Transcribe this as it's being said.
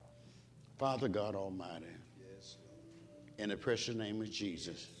Father God Almighty, in the precious name of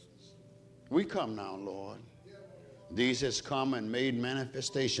Jesus, we come now, Lord. These has come and made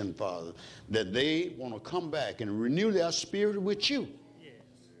manifestation, Father, that they want to come back and renew their spirit with you.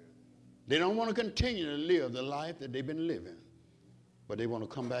 They don't want to continue to live the life that they've been living, but they want to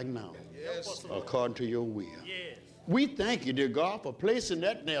come back now, according to your will. We thank you, dear God, for placing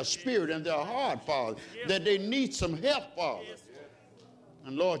that in their spirit and their heart, Father, that they need some help, Father.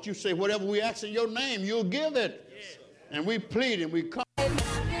 And Lord, you say whatever we ask in your name, you'll give it. And we plead and we come.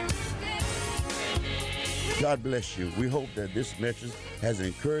 God bless you. We hope that this message has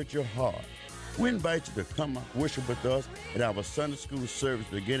encouraged your heart. We invite you to come worship with us at our Sunday school service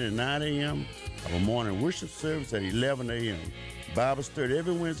beginning at 9 a.m., our morning worship service at 11 a.m., Bible study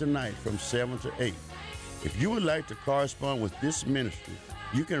every Wednesday night from 7 to 8. If you would like to correspond with this ministry,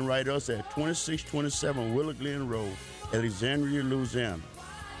 you can write us at 2627 Willow Glen Road, Alexandria, Louisiana.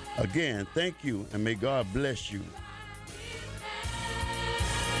 Again, thank you, and may God bless you.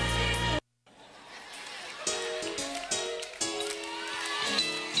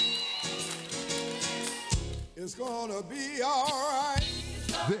 It's gonna be all right.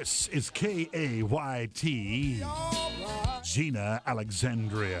 This is KAYT, Gina,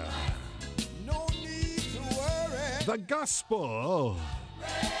 Alexandria. No need to worry. The gospel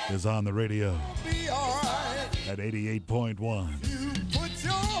is on the radio Be all right. at 88.1. You put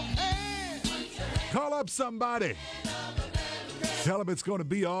your hand. Call up somebody. Tell them it's going to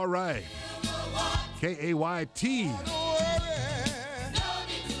be all right. KAYT. Don't worry.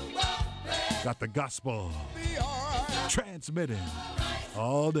 Got the gospel Be all right. transmitting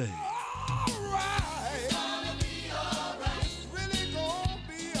all day. All right. It's really gonna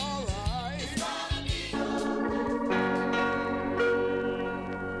be all right.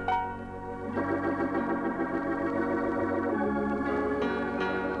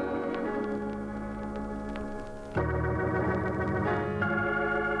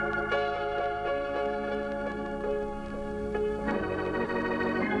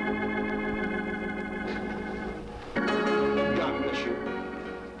 God bless you.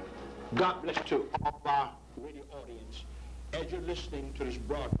 God bless to all of our radio audience. As you're listening to this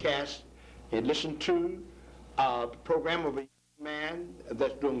broadcast and listen to the program of a young man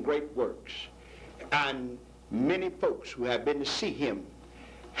that's doing great works, and many folks who have been to see him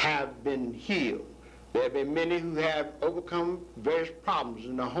have been healed. There have been many who have overcome various problems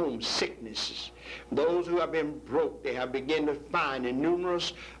in their home, sicknesses. Those who have been broke, they have begun to find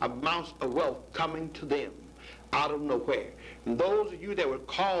numerous amounts of wealth coming to them out of nowhere. And those of you that would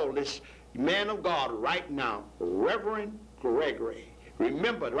call this man of God right now, Reverend Gregory,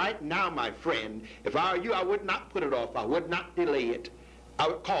 remember right now, my friend, if I were you, I would not put it off. I would not delay it. I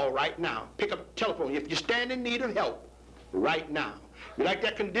would call right now. Pick up the telephone. If you stand in need of help, right now. You like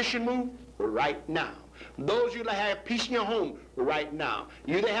that condition moved? Right now. Those of you that have peace in your home, right now.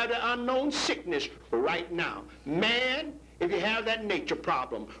 You that have the unknown sickness, right now. Man, if you have that nature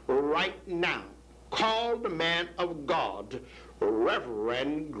problem, right now. Call the man of God,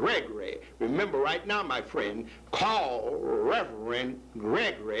 Reverend Gregory. Remember right now, my friend, call Reverend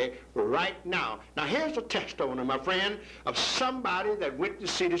Gregory right now. Now here's a testimony, my friend, of somebody that went to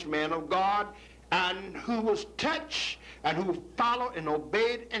see this man of God and who was touched and who followed and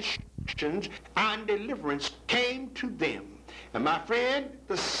obeyed instructions, and deliverance came to them. And my friend,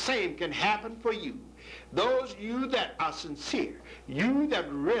 the same can happen for you. Those of you that are sincere, you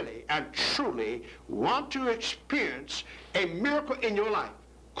that really and truly want to experience a miracle in your life,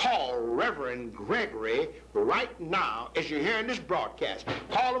 call Reverend Gregory right now as you're hearing this broadcast.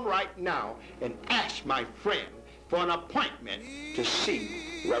 Call him right now and ask my friend for an appointment to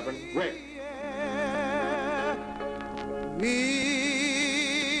see Reverend Gregory. We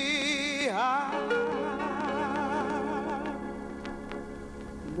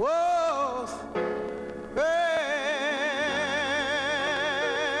was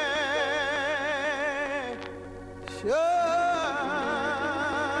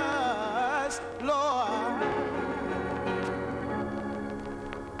precious, Lord.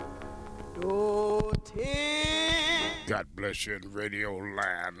 God bless you in Radio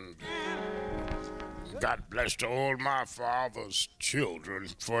Land. God bless to all my father's children,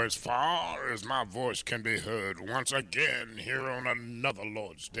 for as far as my voice can be heard once again here on another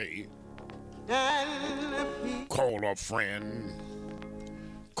Lord's Day. Call a friend,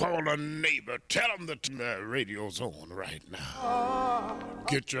 call a neighbor, tell them that the radio's on right now.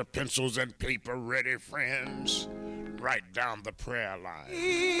 Get your pencils and paper ready, friends. Write down the prayer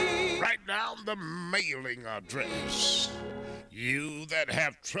line. Write down the mailing address. You that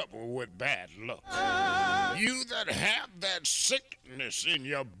have trouble with bad luck. You that have that sickness in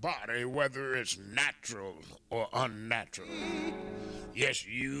your body, whether it's natural or unnatural. Yes,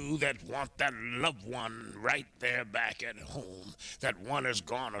 you that want that loved one right there back at home. That one has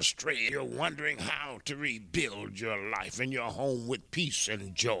gone astray. You're wondering how to rebuild your life and your home with peace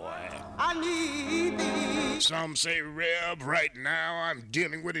and joy. I need thee. Some say, Reb, right now I'm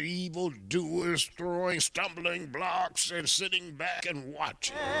dealing with evil doers throwing stumbling blocks and sitting back and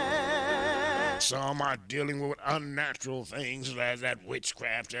watching. Some are dealing with unnatural things like that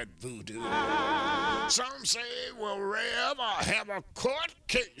witchcraft, that voodoo. Some say, well, Reb, I have a court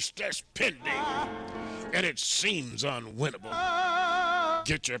case that's pending, and it seems unwinnable.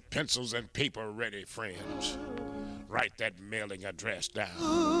 Get your pencils and paper ready, friends. Write that mailing address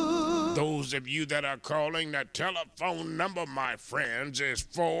down. Those of you that are calling, that telephone number, my friends, is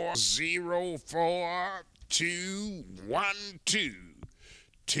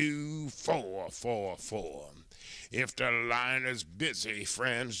 404-212-2444. If the line is busy,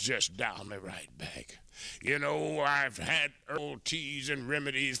 friends, just dial me right back. You know, I've had herbal teas and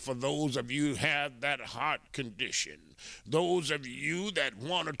remedies for those of you who have that heart condition. Those of you that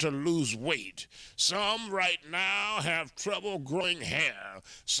wanted to lose weight. Some right now have trouble growing hair.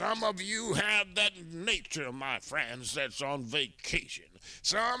 Some of you have that nature, my friends, that's on vacation.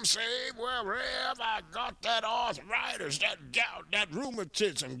 Some say, well, Rev, I got that arthritis, that gout, that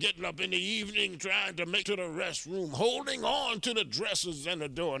rheumatism, getting up in the evening trying to make to the restroom, holding on to the dressers and the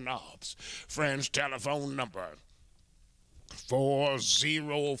doorknobs. Friends, telephone number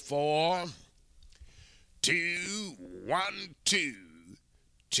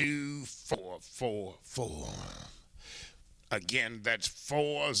 404-212-2444. Again, that's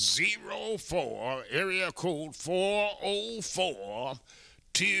 404, area code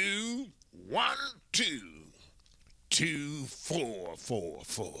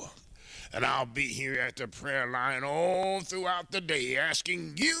 404-212-2444. And I'll be here at the prayer line all throughout the day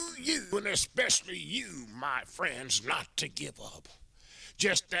asking you, and especially you, my friends, not to give up.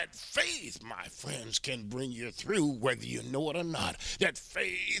 Just that faith, my friends, can bring you through whether you know it or not. That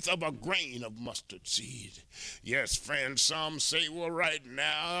faith of a grain of mustard seed. Yes, friends, some say, well, right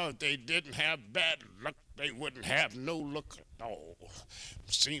now, if they didn't have bad luck, they wouldn't have no luck at all.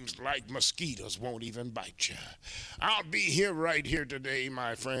 Seems like mosquitoes won't even bite you. I'll be here right here today,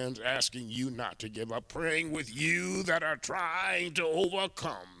 my friends, asking you not to give up, praying with you that are trying to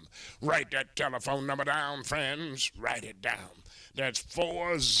overcome. Write that telephone number down, friends. Write it down. That's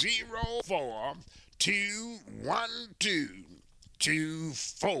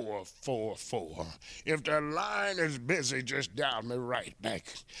 404-212-2444. If the line is busy, just dial me right back.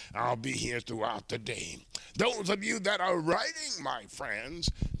 I'll be here throughout the day. Those of you that are writing, my friends,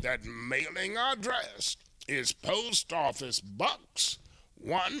 that mailing address is Post Office Box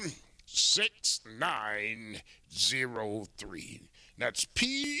 16903. That's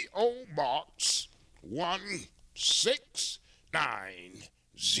P.O. Box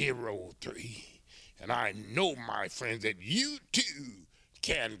 16903. And I know, my friends, that you too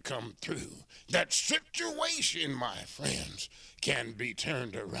can come through. That situation, my friends, can be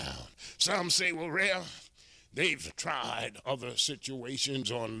turned around. Some say, well, Ralph, they've tried other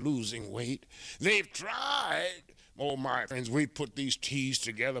situations on losing weight. They've tried. Oh, my friends, we put these teas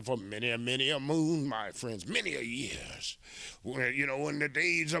together for many a moon, my friends, many a years. Well, you know, in the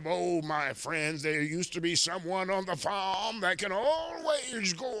days of old, my friends, there used to be someone on the farm that can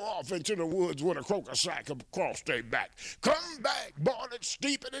always go off into the woods with a croaker sack across their back. Come back, boil it,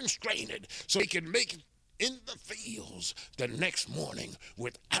 steep it, and strain it so he can make it in the fields the next morning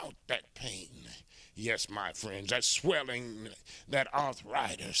without that pain. Yes, my friends, that swelling, that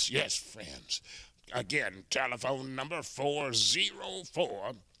arthritis. Yes, friends. Again, telephone number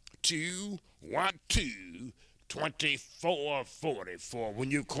 404-212-2444. When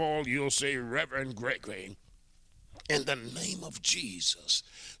you call, you'll say, Reverend Gregory, in the name of Jesus,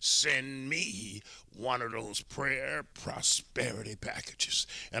 send me one of those prayer prosperity packages.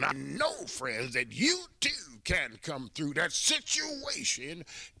 And I know, friends, that you too can come through. That situation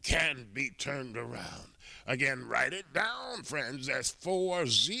can be turned around. Again, write it down, friends. That's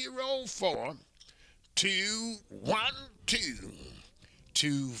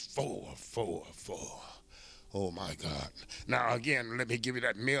 404-212-2444. Oh, my God. Now, again, let me give you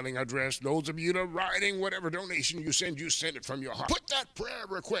that mailing address. Those of you that are writing, whatever donation you send it from your heart. Put that prayer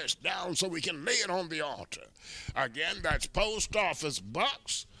request down so we can lay it on the altar. Again, that's Post Office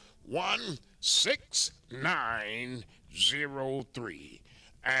Box 16903.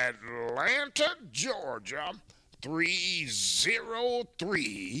 Atlanta, Georgia,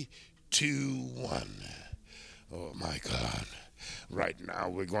 30321. Oh, my God. Right now,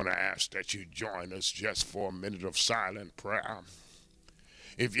 we're going to ask that you join us just for a minute of silent prayer.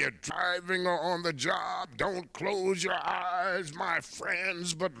 If you're driving or on the job, don't close your eyes, my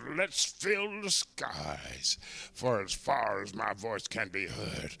friends, but let's fill the skies. For as far as my voice can be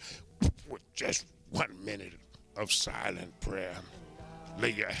heard, with just 1 minute of silent prayer,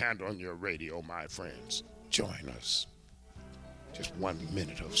 lay your hand on your radio, my friends. Join us. Just 1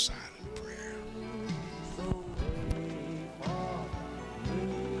 minute of silent prayer.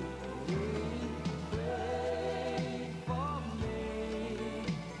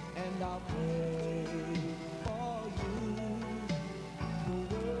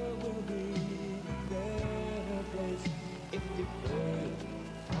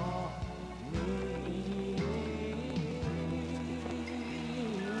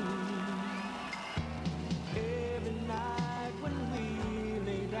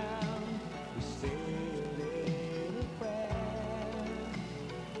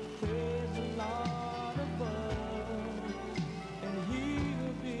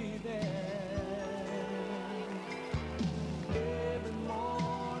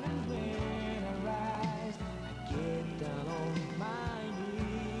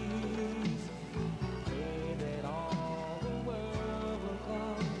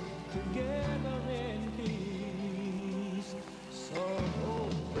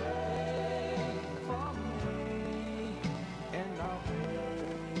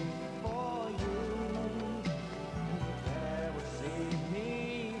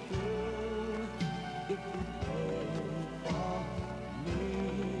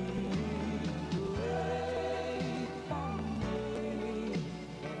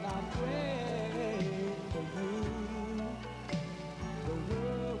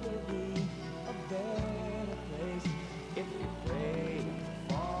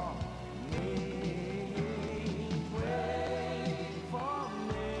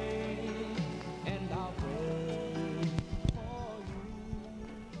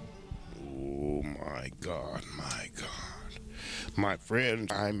 My God. My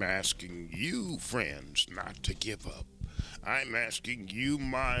friends, I'm asking you, friends, not to give up. I'm asking you,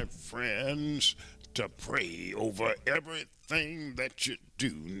 my friends, to pray over everything that you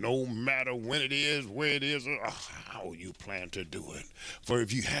do, no matter when it is, where it is, or how you plan to do it. For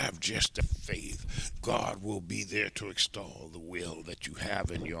if you have just the faith, God will be there to extol the will that you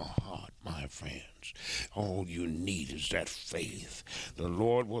have in your heart, my friends. All you need is that faith. The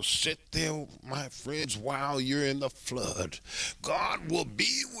Lord will sit there, my friends, while you're in the flood. God will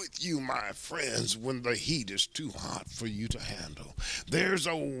be with you, my friends, when the heat is too hot for you to handle. There's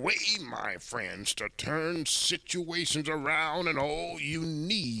a way, my friends, to turn situations around, and all you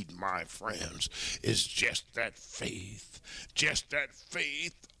need, my friends, is just that faith. Just that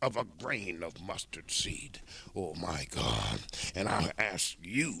faith of a grain of mustard seed. Oh, my God. And I'll ask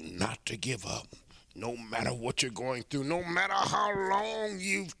you not to give up. No matter what you're going through, no matter how long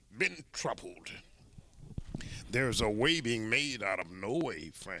you've been troubled, there's a way being made out of no way,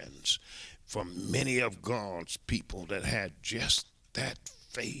 friends, for many of God's people that had just that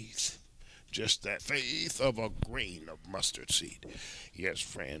faith. Just that faith of a grain of mustard seed. Yes,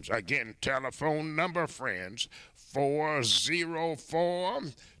 friends. Again, telephone number, friends,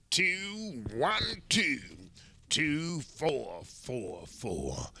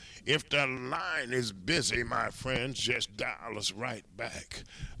 404-212-2444. If the line is busy, my friends, just dial us right back.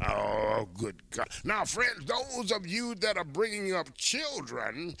 Oh, good God. Now, friends, those of you that are bringing up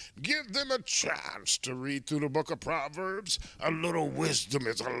children, give them a chance to read through the book of Proverbs. A little wisdom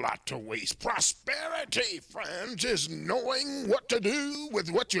is a lot to waste. Prosperity, friends, is knowing what to do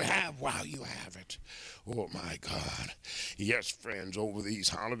with what you have while you have it. Oh, my God. Yes, friends, over these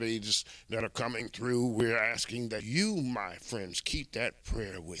holidays that are coming through, we're asking that you, my friends, keep that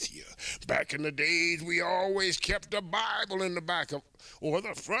prayer with you. Back in the days, we always kept a Bible in the back of, or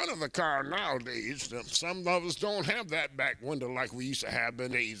the front of the car nowadays. Some of us don't have that back window like we used to have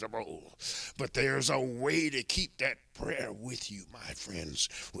in the days of old. But there's a way to keep that prayer with you, my friends,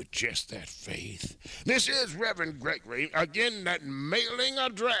 with just that faith. This is Reverend Gregory. Again, that mailing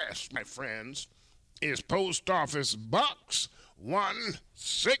address, my friends, is Post Office Box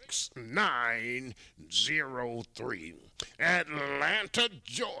 16903, Atlanta,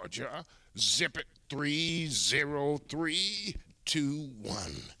 Georgia, zip it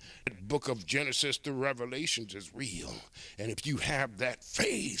 30321. The book of Genesis to Revelations is real. And if you have that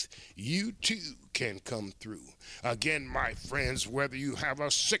faith, you too can can come through. Again, my friends, whether you have a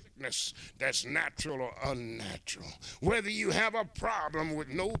sickness that's natural or unnatural, whether you have a problem with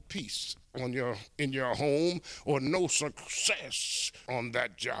no peace in your home or no success on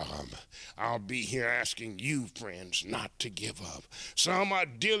that job, I'll be here asking you, friends, not to give up. Some are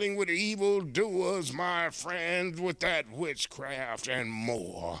dealing with evildoers, my friends, with that witchcraft and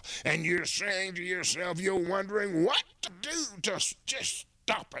more. And you're saying to yourself, you're wondering what to do to just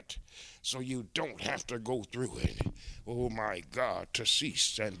stop it so you don't have to go through it. Oh my God, to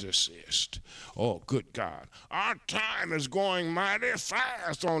cease and desist. Oh, good God. Our time is going mighty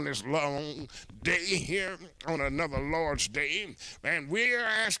fast on this long day here, on another Lord's Day. And we're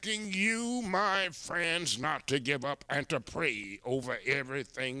asking you, my friends, not to give up and to pray over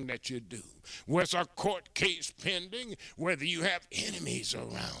everything that you do. Whether a court case pending, whether you have enemies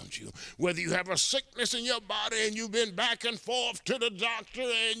around you, whether you have a sickness in your body and you've been back and forth to the doctor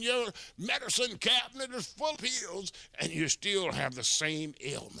and your medicine cabinet is full of pills and you still have the same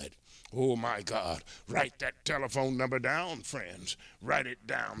ailment. Oh my God, write that telephone number down, friends. Write it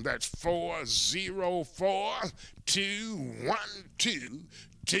down. That's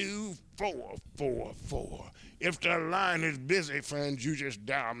 404-212-2444. If the line is busy, friends, you just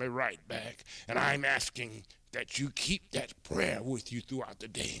dial me right back. And I'm asking that you keep that prayer with you throughout the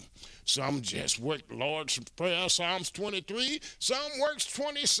day. Some just work Lord's Prayer, Psalms 23. Some works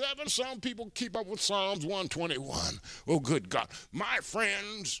 27. Some people keep up with Psalms 121. Oh, good God. My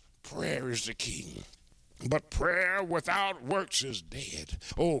friends, prayer is the key. But prayer without works is dead.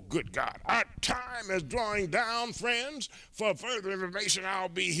 Oh, good God. Our time is drawing down, friends. For further information, I'll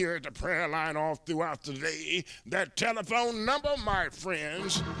be here at the prayer line all throughout the day. That telephone number, my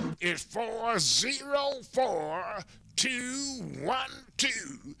friends, is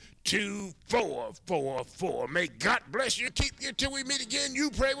 404-212-2444. May God bless you, keep you till we meet again.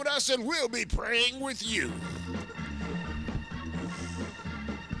 You pray with us, and we'll be praying with you.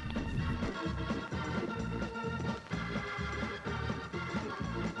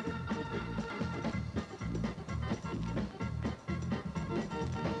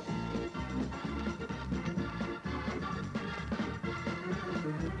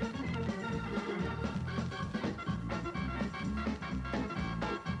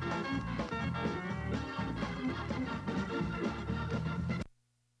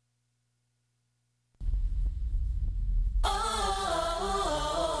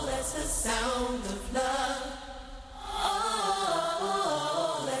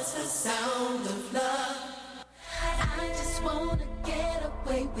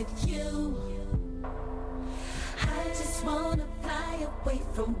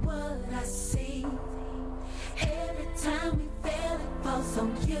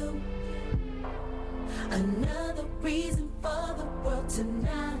 Another reason for the world to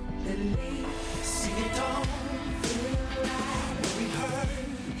not believe. See, it don't feel right when we hurt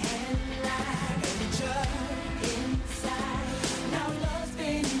and lie and we jump inside. Now love's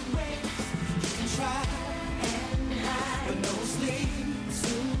been erased. You can try and hide, but no sleep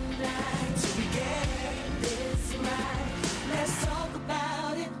tonight till we get this right. Let's talk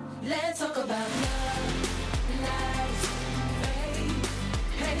about it. Let's talk about love, life, faith,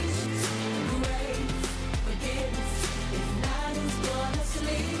 patience, grace. If not, who's gonna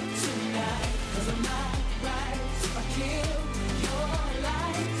sleep tonight? 'Cause I'm not right. I kill your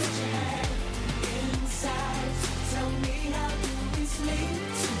life that you have inside. Tell me, how do we sleep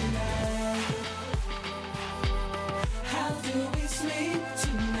tonight? How do we sleep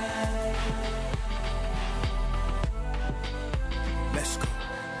tonight? Let's go.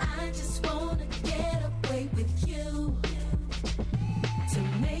 I just wanna get away with you to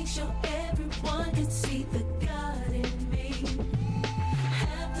make sure everyone can see the God in me.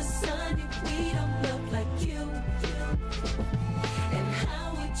 Half the Sunday we don't look like you, and how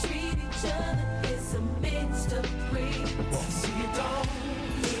we treat each other is a mystery. See, it don't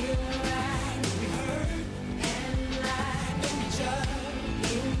feel right when we hurt and lie and we jump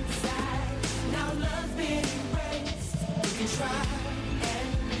inside. Now love's been erased. We can try and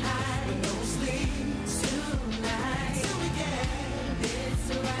hide, but no sleep tonight till we get this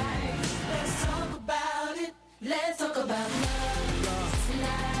right.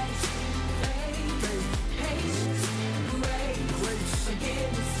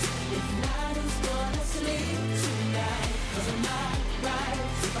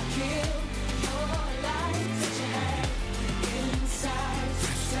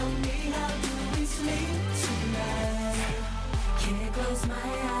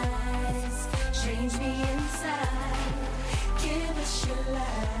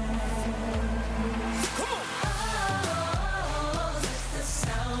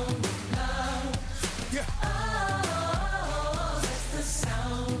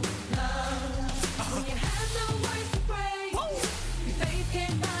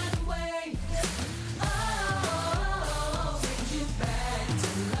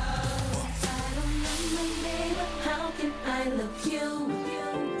 with you.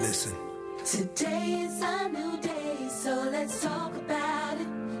 Listen. Today is a new day, so let's talk about it.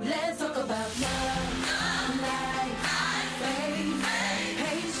 Let's talk about love, life, faith,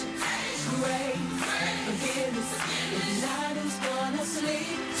 patience, grace, forgiveness. If not, who's gonna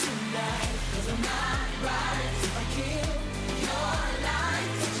sleep tonight? 'Cause I'm not right if I kill your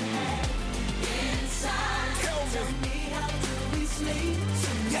life that you had inside. Tell me how do we sleep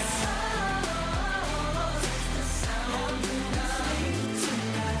tonight? Yes. The sound how do we sleep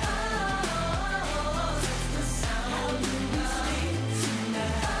tonight? The sound how do we sleep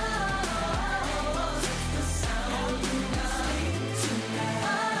tonight? The sound how do we sleep tonight?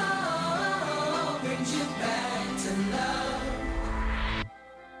 Brings you back to love.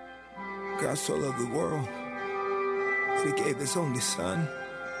 God so loved the world that he gave his only son.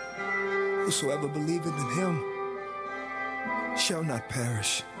 Whosoever believeth in him shall not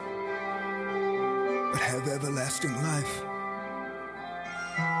perish, but have everlasting life.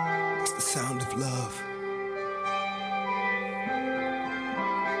 It's the sound of love.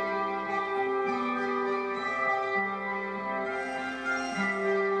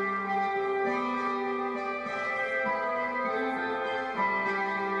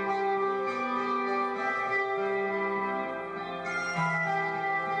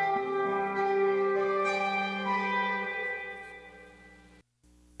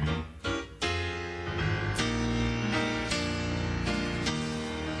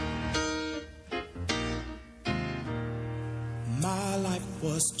 My life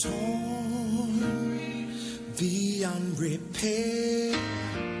was torn beyond repair.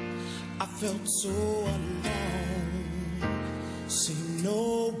 I felt so alone, see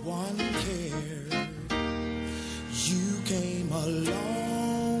no one cared. You came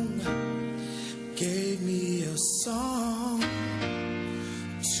along, gave me a song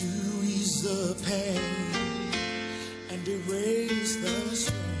to ease the pain and erase the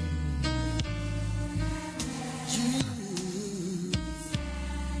strain.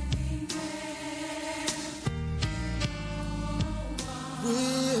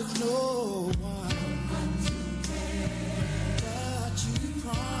 With no one, but you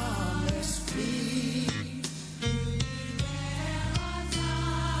promised me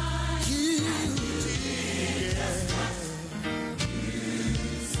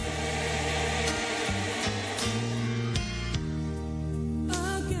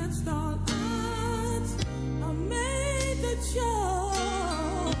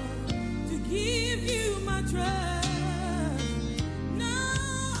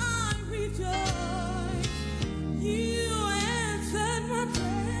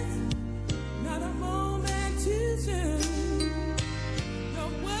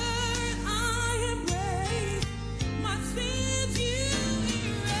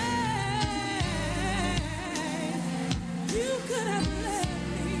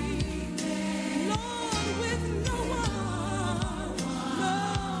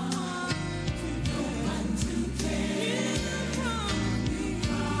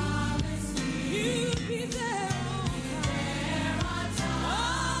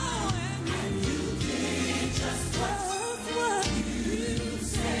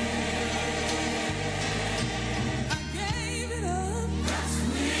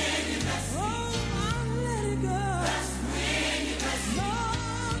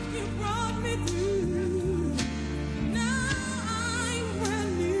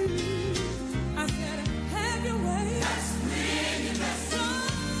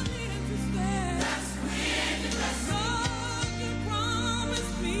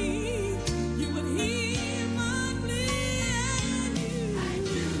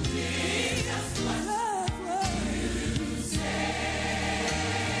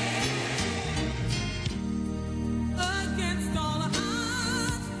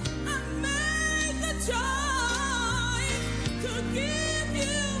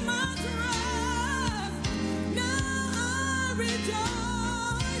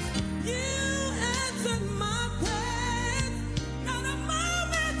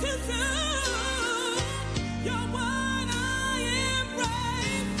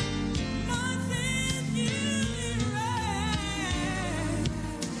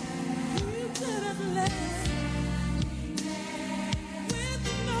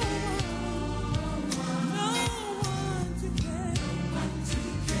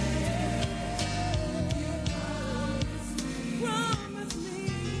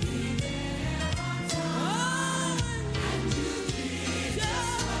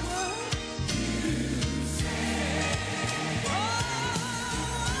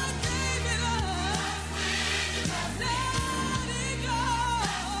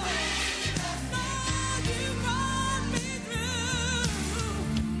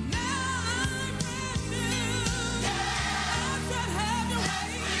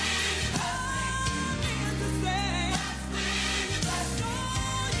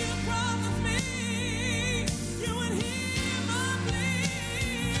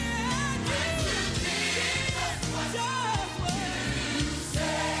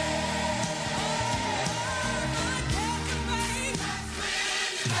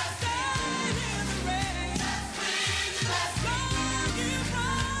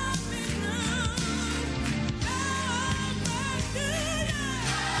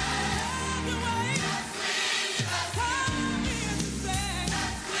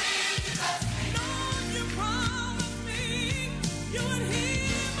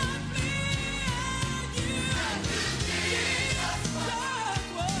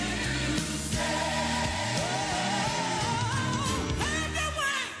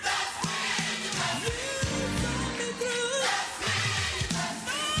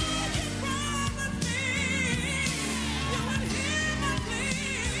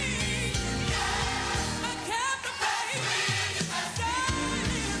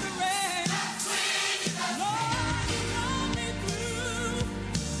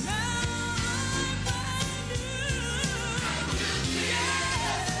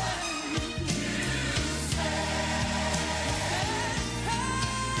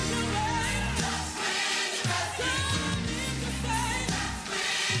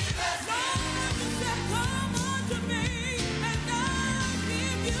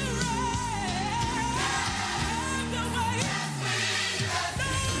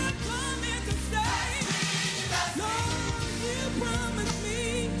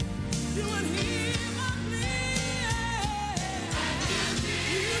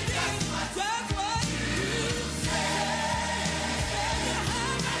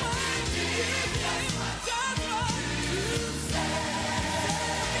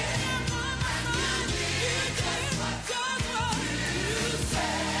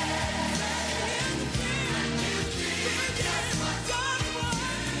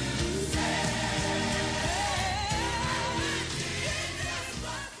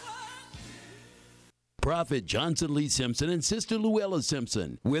Prophet Johnson Lee Simpson and Sister Luella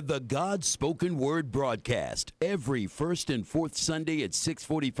Simpson with the God's Spoken Word broadcast every first and fourth Sunday at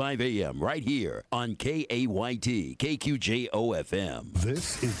 6:45 a.m. right here on KAYT, KQJO-FM.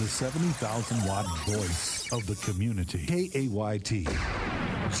 This is the 70,000-watt voice of the community. KAYT,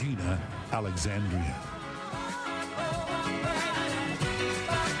 Gina Alexandria.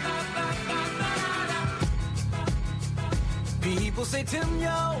 People say, Tim,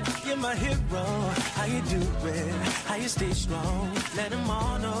 yo, you're my hero. How you doing? How you stay strong? Let them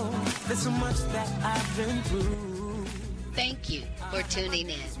all know there's so much that I've been through. Thank you for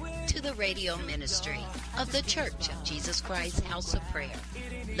tuning in to the radio ministry of the Church of Jesus Christ House of Prayer,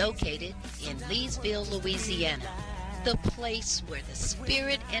 located in Leesville, Louisiana, the place where the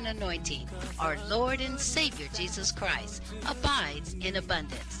Spirit and anointing, our Lord and Savior Jesus Christ, abides in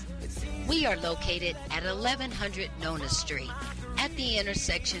abundance. We are located at 1100 Nona Street at the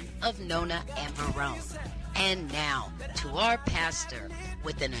intersection of Nona and Verone. And now to our pastor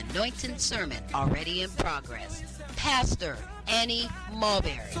with an anointed sermon already in progress, Pastor Annie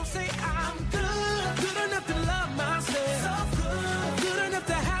Mulberry. So say I'm good enough to love myself, so good enough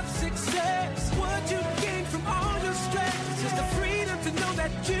to have success. What you gain from all your stress is the freedom to know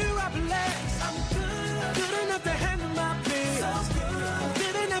that you are blessed. I'm good enough to handle my bills,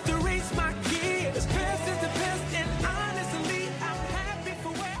 good enough to raise my kids. Best is the best, and honestly, I'm happy for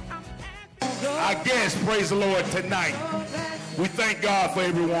where I'm at. I guess, praise the Lord, tonight. We thank God for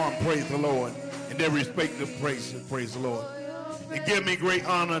everyone, praise the Lord, in their respective places, praise the Lord. It gives me great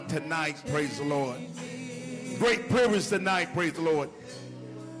honor tonight, praise the Lord. Great privilege tonight, praise the Lord,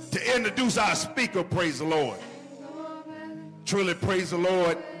 to introduce our speaker, praise the Lord. Truly, praise the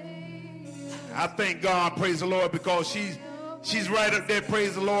Lord. I thank God, praise the Lord, because she's right up there,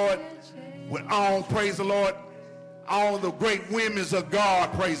 praise the Lord, with all, praise the Lord, all the great women of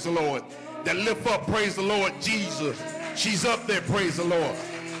God, praise the Lord, that lift up, praise the Lord, Jesus. She's up there, praise the Lord.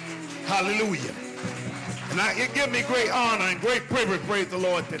 Hallelujah. And it gives me great honor and great privilege, praise the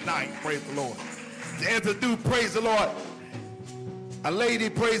Lord, tonight, praise the Lord, to introduce, praise the Lord, a lady,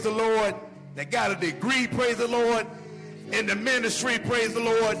 praise the Lord, that got a degree, praise the Lord, in the ministry, praise the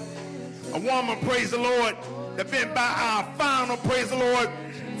Lord, a woman, praise the Lord, that been by our founder, praise the Lord,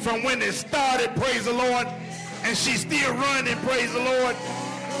 from when it started, praise the Lord, and she's still running, praise the Lord.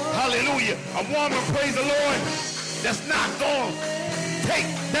 Hallelujah. A woman, praise the Lord, that's not going to take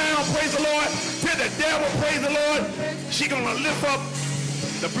down, praise the Lord, to the devil, praise the Lord. She's going to lift up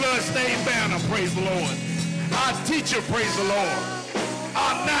the bloodstained banner, praise the Lord. Our teacher, praise the Lord.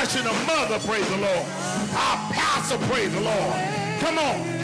 Our national mother, praise the Lord. Our pastor, praise the Lord. Come on.